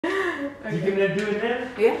Okay. You gonna do it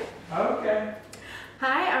then? Yeah. Okay.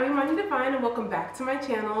 Hi, I'm Imani and welcome back to my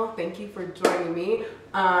channel. Thank you for joining me.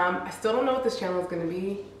 I still don't know what this channel is going to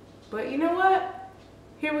be, but you know what?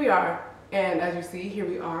 Here we are. And as you see, here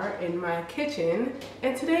we are in my kitchen.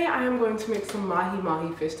 And today I am going to make some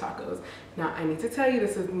mahi fish tacos. Now I need to tell you,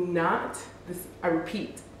 I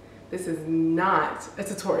repeat, this is not a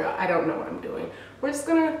tutorial. I don't know what I'm doing. We're just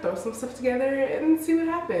gonna throw some stuff together and see what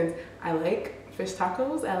happens. I like fish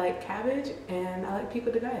tacos, I like cabbage, and I like pico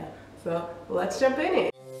de gallo. So let's jump in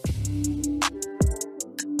it.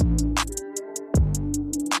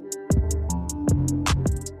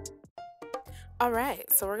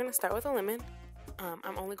 Alright, so we're gonna start with a lemon.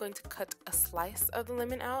 I'm only going to cut a slice of the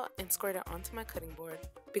lemon out and squirt it onto my cutting board,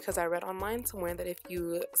 because I read online somewhere that if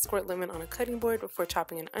you squirt lemon on a cutting board before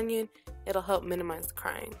chopping an onion, it'll help minimize the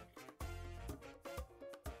crying.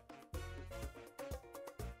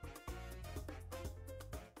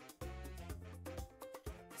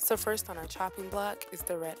 So first on our chopping block is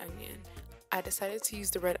the red onion. I decided to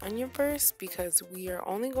use the red onion first because we are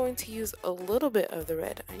only going to use a little bit of the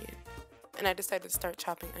red onion. And I decided to start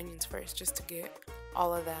chopping onions first just to get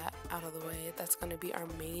all of that out of the way. That's going to be our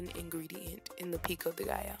main ingredient in the pico de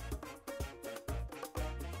gallo.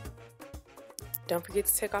 Don't forget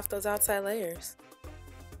to take off those outside layers.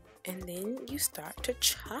 And then you start to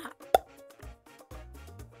chop.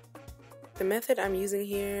 The method I'm using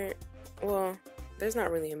here, well, there's not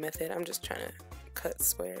really a method. I'm just trying to cut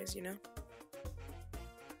squares, you know?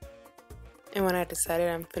 And when I decided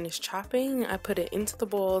I'm finished chopping, I put it into the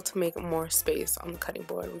bowl to make more space on the cutting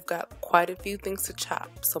board. We've got quite a few things to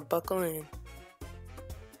chop, so buckle in.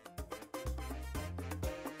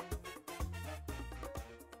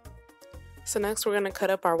 So next we're gonna cut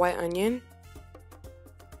up our white onion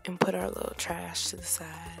and put our little trash to the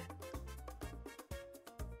side.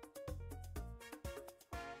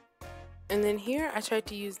 And then here I tried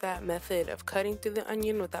to use that method of cutting through the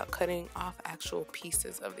onion without cutting off actual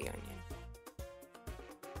pieces of the onion.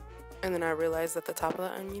 And then I realized that the top of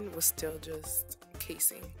the onion was still just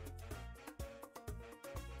casing.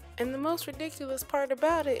 And the most ridiculous part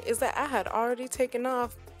about it is that I had already taken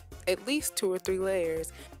off at least 2 or 3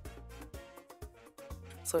 layers.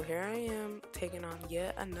 So here I am taking on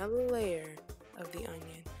yet another layer of the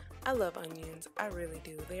onion. I love onions, I really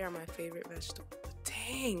do. They are my favorite vegetable.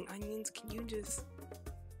 Dang, onions, can you just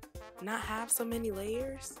not have so many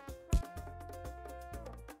layers?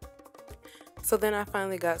 So then I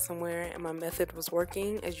finally got somewhere and my method was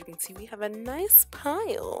working. As you can see, we have a nice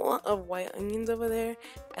pile of white onions over there.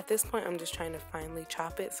 At this point, I'm just trying to finely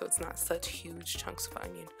chop it so it's not such huge chunks of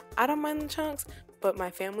onion. I don't mind the chunks, but my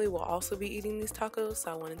family will also be eating these tacos,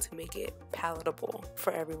 so I wanted to make it palatable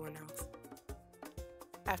for everyone else.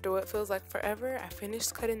 After what feels like forever, I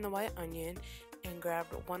finished cutting the white onion and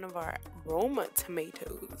grabbed one of our Roma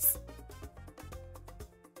tomatoes.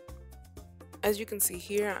 As you can see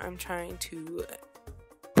here, I'm trying to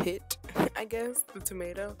pit, I guess, the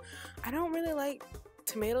tomato. I don't really like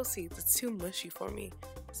tomato seeds. It's too mushy for me.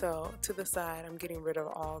 So to the side, I'm getting rid of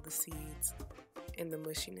all the seeds and the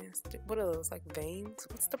mushiness. What are those, like veins?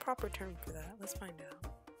 What's the proper term for that? Let's find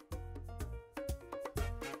out.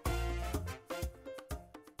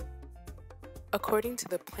 According to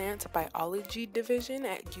the plant biology division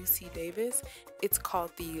at UC Davis, it's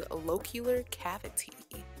called the locular cavity.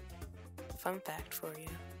 Fun fact for you.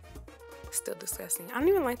 Still disgusting. I don't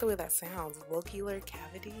even like the way that sounds. Locular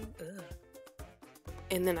cavity. Ugh.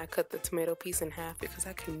 And then I cut the tomato piece in half because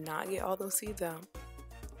I could not get all those seeds out.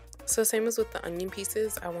 So same as with the onion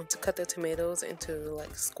pieces, I want to cut the tomatoes into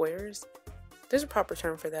like squares. There's a proper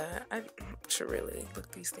term for that. I should really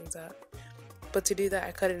look these things up. But to do that,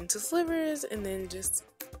 I cut it into slivers and then just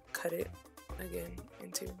cut it again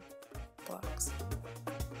into blocks.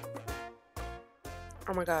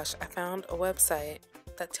 Oh my gosh, I found a website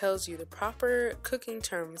that tells you the proper cooking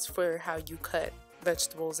terms for how you cut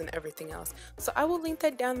vegetables and everything else. So I will link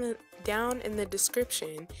that down in the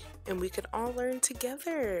description and we can all learn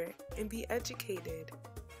together and be educated.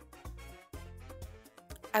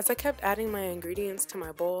 As I kept adding my ingredients to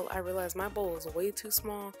my bowl, I realized my bowl was way too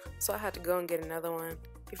small, so I had to go and get another one.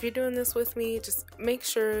 If you're doing this with me, just make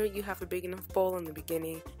sure you have a big enough bowl in the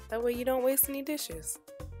beginning. That way you don't waste any dishes.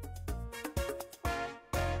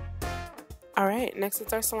 Alright, next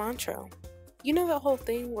is our cilantro. You know that whole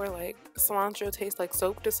thing where like cilantro tastes like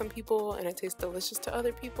soap to some people and it tastes delicious to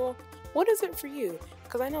other people? What is it for you?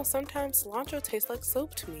 Because I know sometimes cilantro tastes like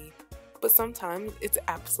soap to me, but sometimes it's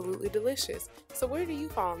absolutely delicious. So where do you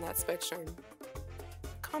fall on that spectrum?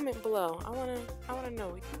 Comment below. I wanna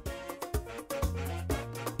know.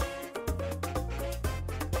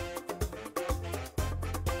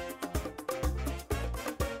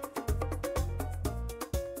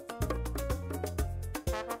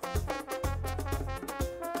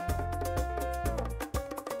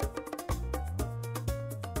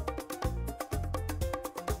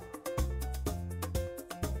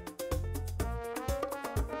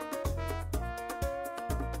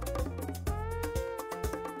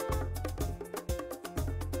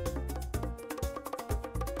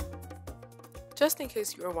 Just in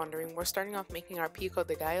case you were wondering, we're starting off making our pico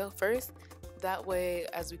de gallo first. That way,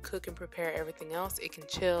 as we cook and prepare everything else, it can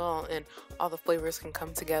chill and all the flavors can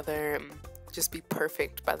come together and just be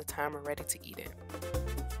perfect by the time we're ready to eat it.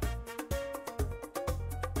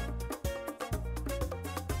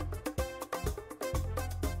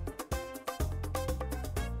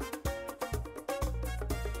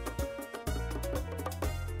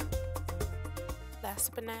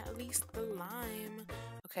 Last but not least, the lime.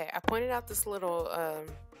 Okay, I pointed out this little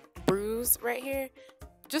bruise right here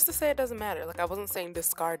just to say it doesn't matter. Like, I wasn't saying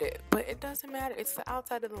discard it, but it doesn't matter. It's the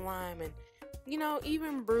outside of the lime, and you know,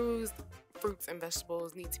 even bruised fruits and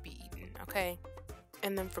vegetables need to be eaten, okay?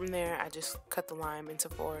 And then from there, I just cut the lime into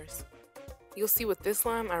fours. You'll see with this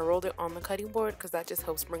lime, I rolled it on the cutting board because that just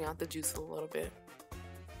helps bring out the juice a little bit.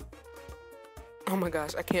 Oh my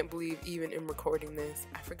gosh, I can't believe even in recording this,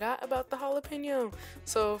 I forgot about the jalapeno.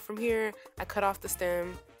 So from here, I cut off the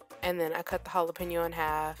stem and then I cut the jalapeno in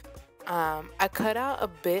half. I cut out a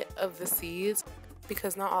bit of the seeds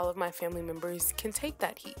because not all of my family members can take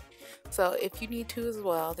that heat. So if you need to as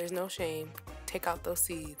well, there's no shame. Take out those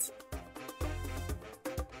seeds.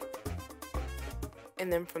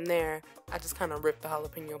 And then from there, I just kind of ripped the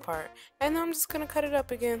jalapeno apart. And then I'm just going to cut it up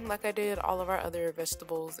again like I did all of our other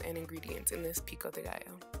vegetables and ingredients in this pico de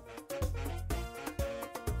gallo.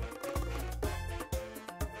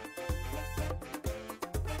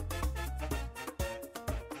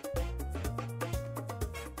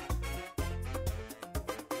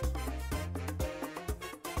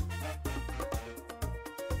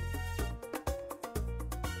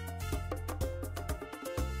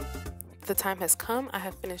 The time has come. I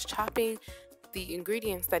have finished chopping the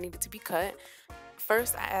ingredients that needed to be cut.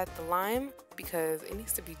 First, I add the lime because it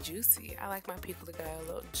needs to be juicy. I like my pico de gallo a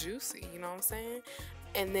little juicy, you know what I'm saying?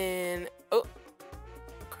 And then, oh,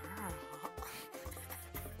 girl.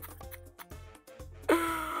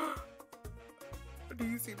 Do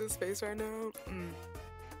you see this face right now?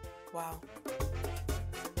 Wow.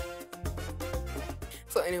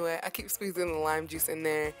 So anyway, I keep squeezing the lime juice in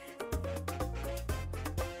there.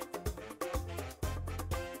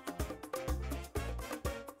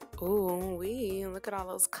 Ooh, look at all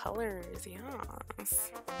those colors,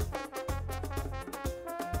 yes.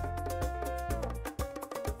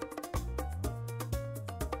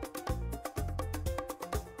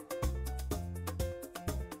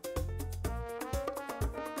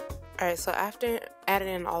 Alright, so after adding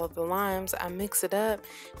in all of the limes, I mix it up,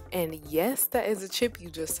 and yes, that is a chip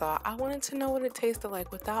you just saw. I wanted to know what it tasted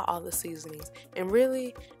like without all the seasonings, and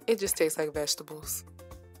really, it just tastes like vegetables.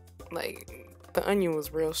 Like, the onion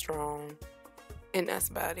was real strong, and that's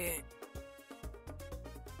about it.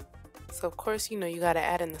 So of course, you know, you gotta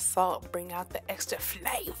add in the salt, bring out the extra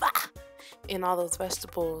flavor in all those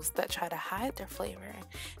vegetables that try to hide their flavor.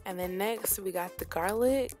 And then next, we got the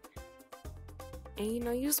garlic. And you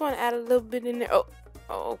know, you just wanna add a little bit in there. Oh,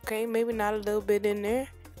 okay, maybe not a little bit in there.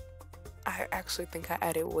 I actually think I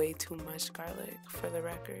added way too much garlic for the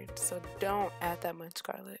record, so don't add that much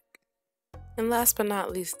garlic. And last but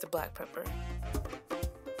not least, the black pepper.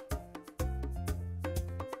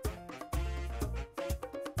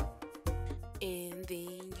 And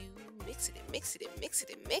then you mix it and mix it and mix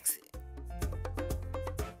it and mix it.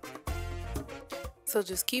 So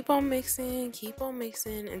just keep on mixing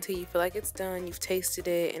until you feel like it's done, you've tasted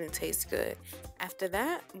it, and it tastes good. After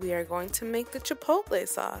that, we are going to make the chipotle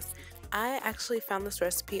sauce. I actually found this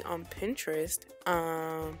recipe on Pinterest.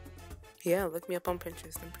 Yeah, look me up on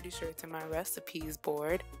Pinterest. I'm pretty sure it's in my recipes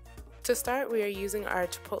board. To start, we are using our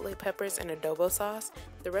chipotle peppers and adobo sauce.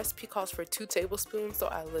 The recipe calls for 2 tablespoons, so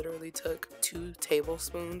I literally took 2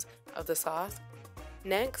 tablespoons of the sauce.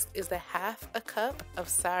 Next is the half a cup of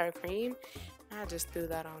sour cream. I just threw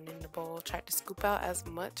that on in the bowl, tried to scoop out as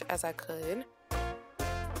much as I could.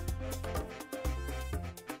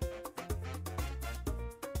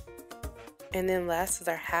 And then last is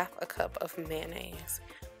our half a cup of mayonnaise.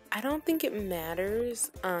 I don't think it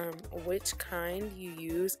matters which kind you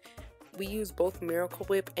use. We use both Miracle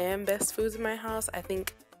Whip and Best Foods in my house. I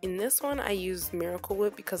think in this one I used Miracle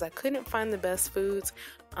Whip because I couldn't find the Best Foods.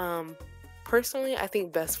 Personally, I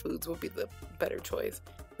think Best Foods will be the better choice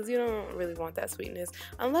because you don't really want that sweetness.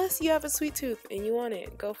 Unless you have a sweet tooth and you want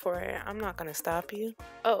it, go for it. I'm not gonna stop you.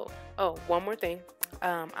 Oh, one more thing.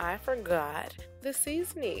 I forgot the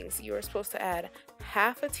seasonings. You are supposed to add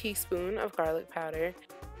half a teaspoon of garlic powder,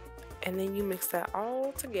 and then you mix that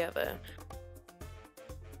all together.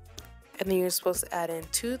 And then you're supposed to add in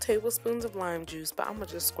 2 tablespoons of lime juice, but I'm gonna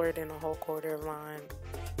just squirt in a whole quarter of lime.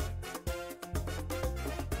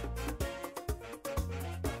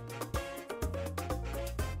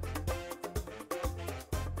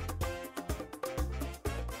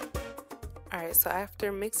 Alright, so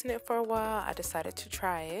after mixing it for a while, I decided to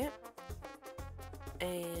try it.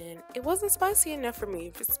 And it wasn't spicy enough for me.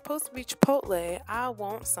 If it's supposed to be chipotle, I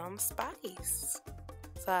want some spice.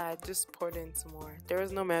 So I just poured in some more. There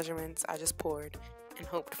was no measurements. I just poured and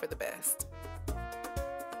hoped for the best.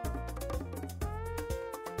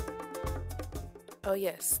 Oh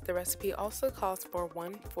yes, the recipe also calls for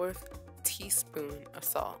 1/4 teaspoon of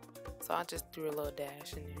salt. So I just threw a little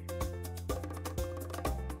dash in there.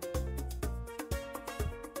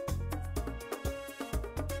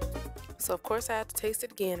 So of course I had to taste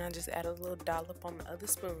it again. I just added a little dollop on the other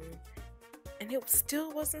spoon. And it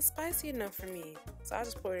still wasn't spicy enough for me. So I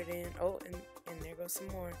just poured it in. Oh, and there goes some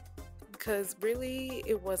more. Because really,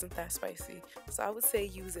 it wasn't that spicy. So I would say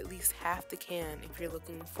use at least half the can if you're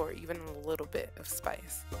looking for even a little bit of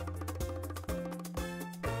spice.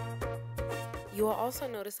 You will also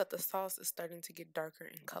notice that the sauce is starting to get darker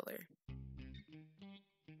in color.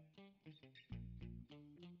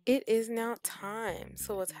 It is now time.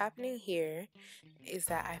 So what's happening here is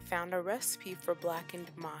that I found a recipe for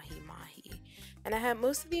blackened mahi. And I had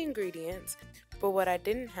most of the ingredients, but what I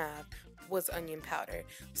didn't have was onion powder.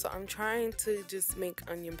 So I'm trying to just make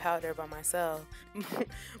onion powder by myself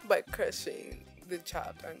by crushing the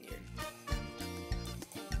chopped onion.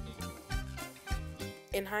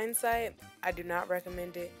 In hindsight, I do not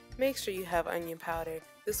recommend it. Make sure you have onion powder.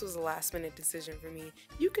 This was a last minute decision for me.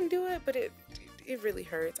 You can do it, but it really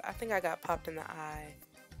hurts. I think I got popped in the eye.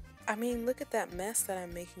 I mean, look at that mess that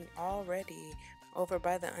I'm making already over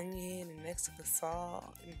by the onion and next to the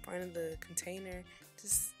salt in front of the container.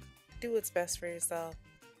 Just do what's best for yourself.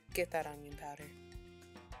 Get that onion powder.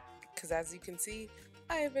 Because as you can see,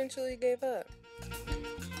 I eventually gave up.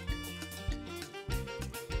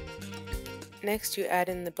 Next, you add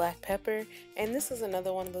in the black pepper, and this is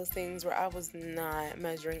another one of those things where I was not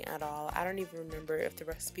measuring at all. I don't even remember if the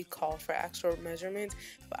recipe called for actual measurements,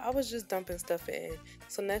 but I was just dumping stuff in.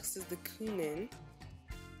 So next is the cumin,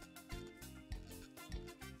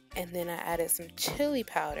 and then I added some chili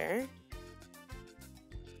powder,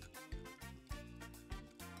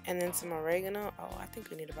 and then some oregano. Oh, I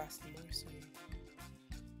think we need to buy some more soon.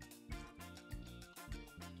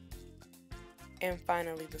 And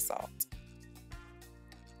finally, the salt.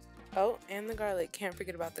 Oh, and the garlic. Can't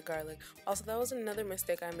forget about the garlic. Also, that was another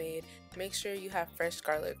mistake I made. Make sure you have fresh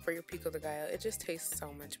garlic for your pico de gallo. It just tastes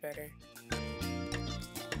so much better.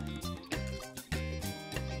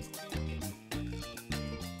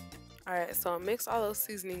 Alright, so I mixed all those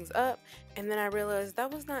seasonings up, and then I realized that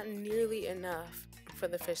was not nearly enough for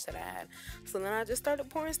the fish that I had. So then I just started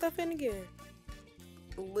pouring stuff in again.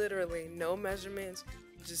 Literally, no measurements,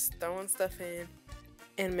 just throwing stuff in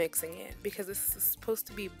and mixing it, because this is supposed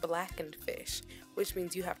to be blackened fish, which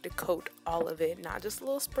means you have to coat all of it, not just a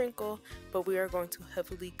little sprinkle, but we are going to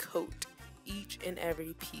heavily coat each and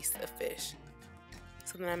every piece of fish.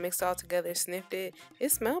 So then I mixed it all together, sniffed it.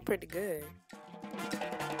 It smelled pretty good.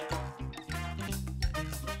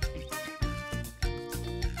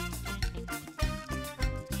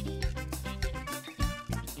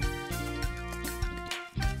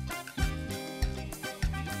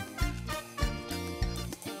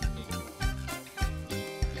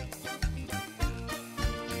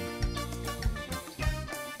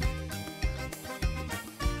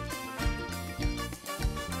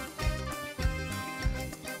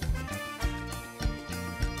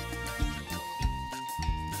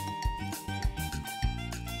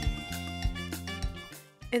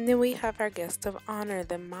 And then we have our guest of honor,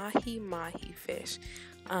 the Mahi fish.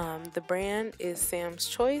 The brand is Sam's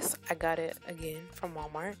Choice. I got it again from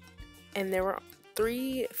Walmart. And there were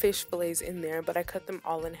 3 fish fillets in there, but I cut them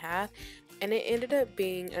all in half. And it ended up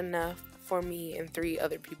being enough for me and 3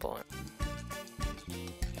 other people.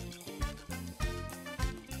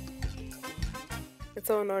 And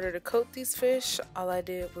so in order to coat these fish, all I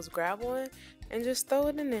did was grab one and just throw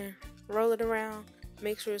it in there. Roll it around,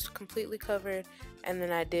 make sure it's completely covered. And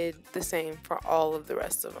then I did the same for all of the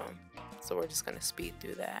rest of them. So we're just going to speed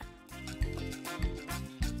through that.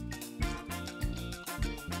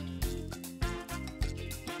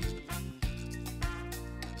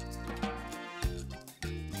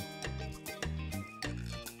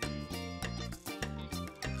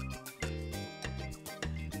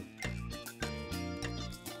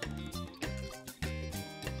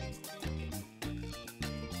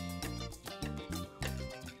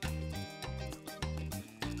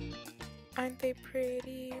 Aren't they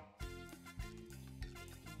pretty?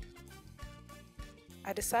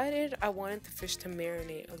 I decided I wanted the fish to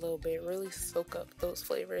marinate a little bit, really soak up those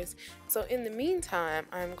flavors. So in the meantime,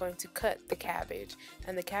 I'm going to cut the cabbage,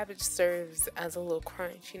 and the cabbage serves as a little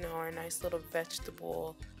crunch, you know, or a nice little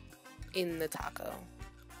vegetable in the taco.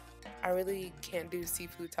 I really can't do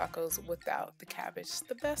seafood tacos without the cabbage. It's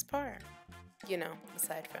the best part, you know,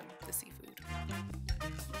 aside from the seafood.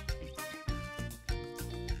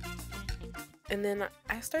 And then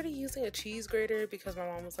I started using a cheese grater because my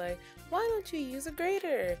mom was like, why don't you use a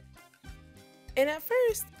grater? And at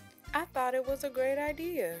first, I thought it was a great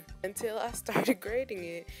idea until I started grating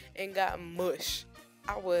it and got mush.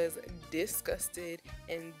 I was disgusted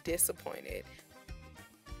and disappointed.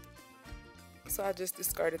 So I just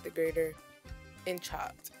discarded the grater and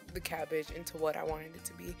chopped the cabbage into what I wanted it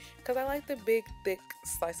to be. Because I like the big, thick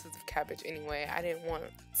slices of cabbage anyway. I didn't want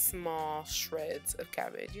small shreds of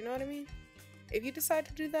cabbage, you know what I mean? If you decide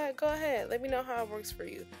to do that, go ahead. Let me know how it works for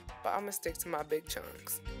you. But I'm going to stick to my big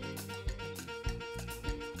chunks.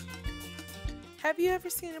 Have you ever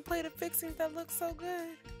seen a plate of fixings that looks so good?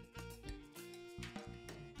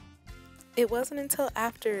 It wasn't until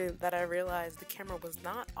after that I realized the camera was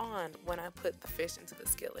not on when I put the fish into the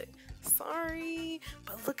skillet. Sorry,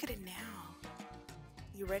 but look at it now.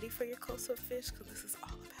 You ready for your close-up fish? Because this is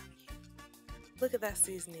all about you. Look at that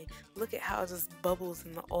seasoning. Look at how it just bubbles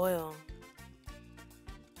in the oil.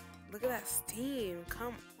 Look at that steam.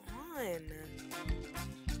 Come on.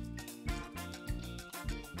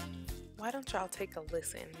 Why don't y'all take a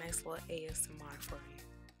listen? Nice little ASMR for you.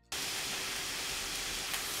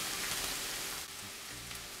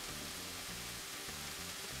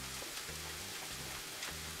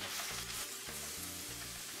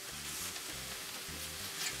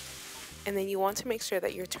 And then you want to make sure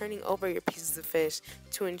that you're turning over your pieces of fish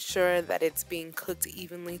to ensure that it's being cooked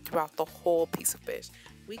evenly throughout the whole piece of fish.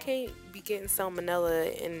 We can't be getting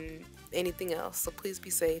salmonella and anything else, so please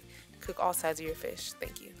be safe. Cook all sides of your fish.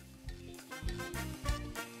 Thank you.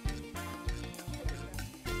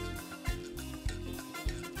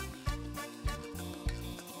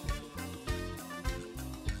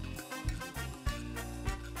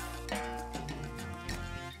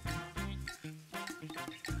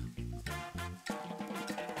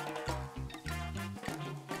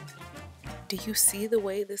 Do you see the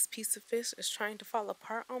way this piece of fish is trying to fall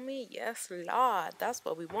apart on me? Yes, Lord, that's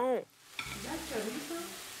what we want. Is that chorizo?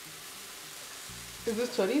 Is this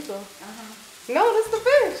chorizo? Uh-huh. No, that's the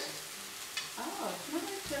fish. Oh, it's not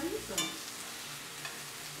like chorizo.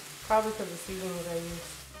 Probably because of the seasoning I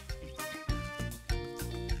use.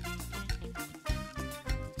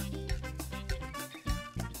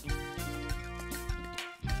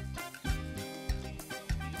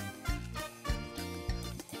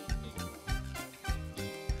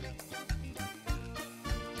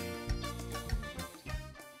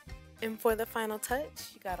 And for the final touch,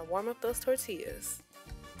 you gotta warm up those tortillas.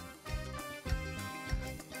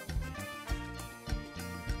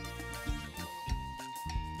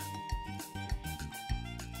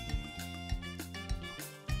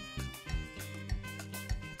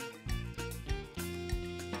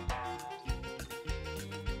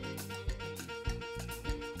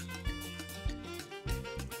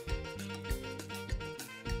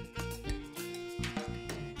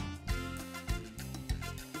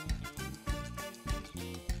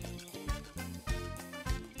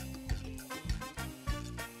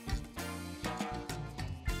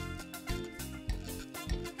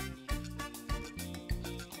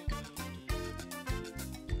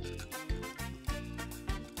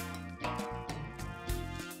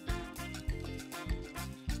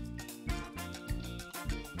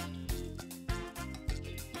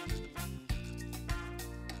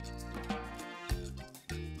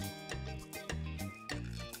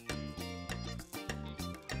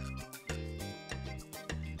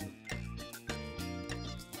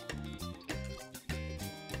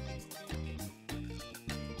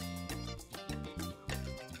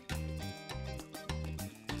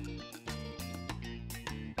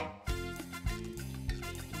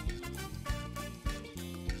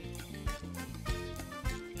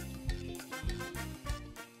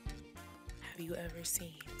 Have you ever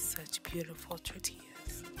seen such beautiful tortillas?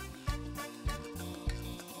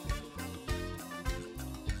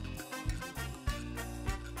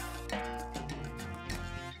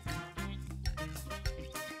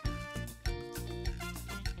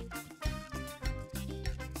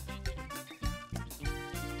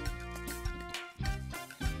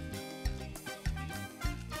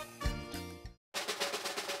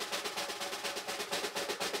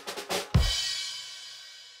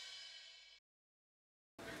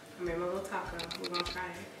 I made my little taco. We're gonna try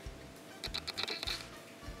it.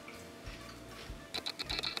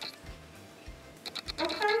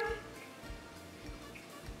 Okay.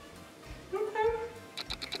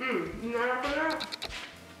 You know what for that?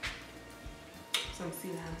 Some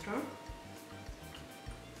cilantro.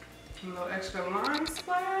 little extra lime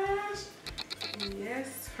splash.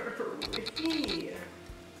 Yes, sir.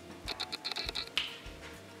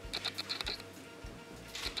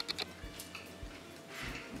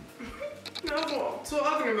 That's what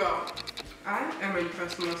I'm talking about. I am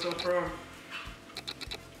impressed with myself, bro.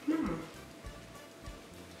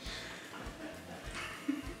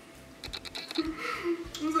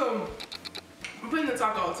 So, I'm putting the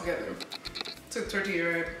taco all together. Took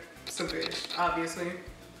tortilla, some fish, obviously.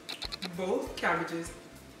 Both cabbages.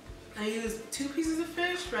 I used 2 pieces of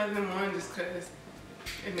fish rather than 1 just because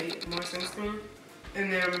it made more sense to me.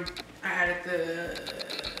 And then I added the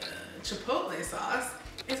chipotle sauce.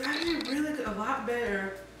 It's actually really good, a lot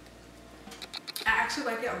better. I actually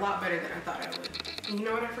like it a lot better than I thought I would. And you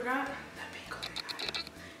know what I forgot? The pico.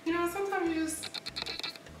 You know, sometimes you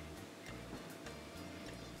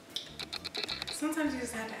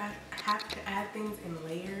just have to add things in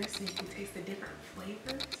layers so you can taste the different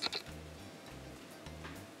flavors.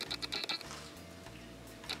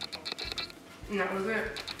 And that was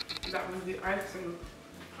it. That was the icing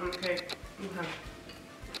on the cake. Okay.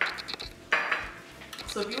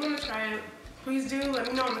 So if you want to try it, please do. Let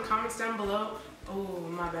me know in the comments down below. Oh,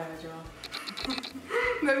 my bad, y'all.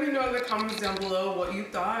 Let me know in the comments down below what you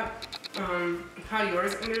thought, how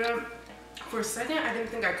yours ended up. For a second, I didn't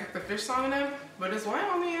think I cooked the fish long enough, but it's white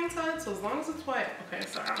on the inside, so as long as it's white. Okay,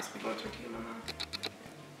 sorry, I'm speaking with turkey in my mouth.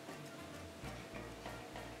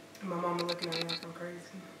 And my mama looking at me like I'm crazy.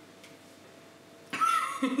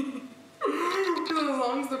 So as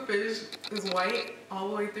long as the fish is white all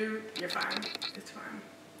the way through, you're fine. It's fine.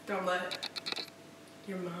 Don't let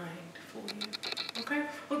your mind fool you. Okay?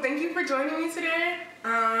 Well, thank you for joining me today.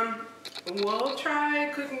 We'll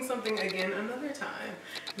try cooking something again another time.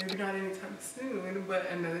 Maybe not anytime soon, but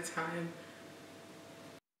another time.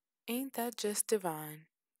 Ain't that just divine?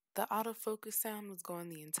 The autofocus sound was going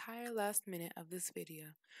the entire last minute of this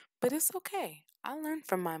video. But it's okay. I learned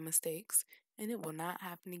from my mistakes, and it will not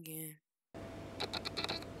happen again.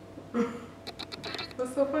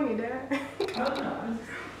 What's so funny, Dad? No,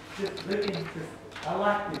 just looking. I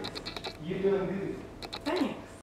like this. You're doing good. Thanks.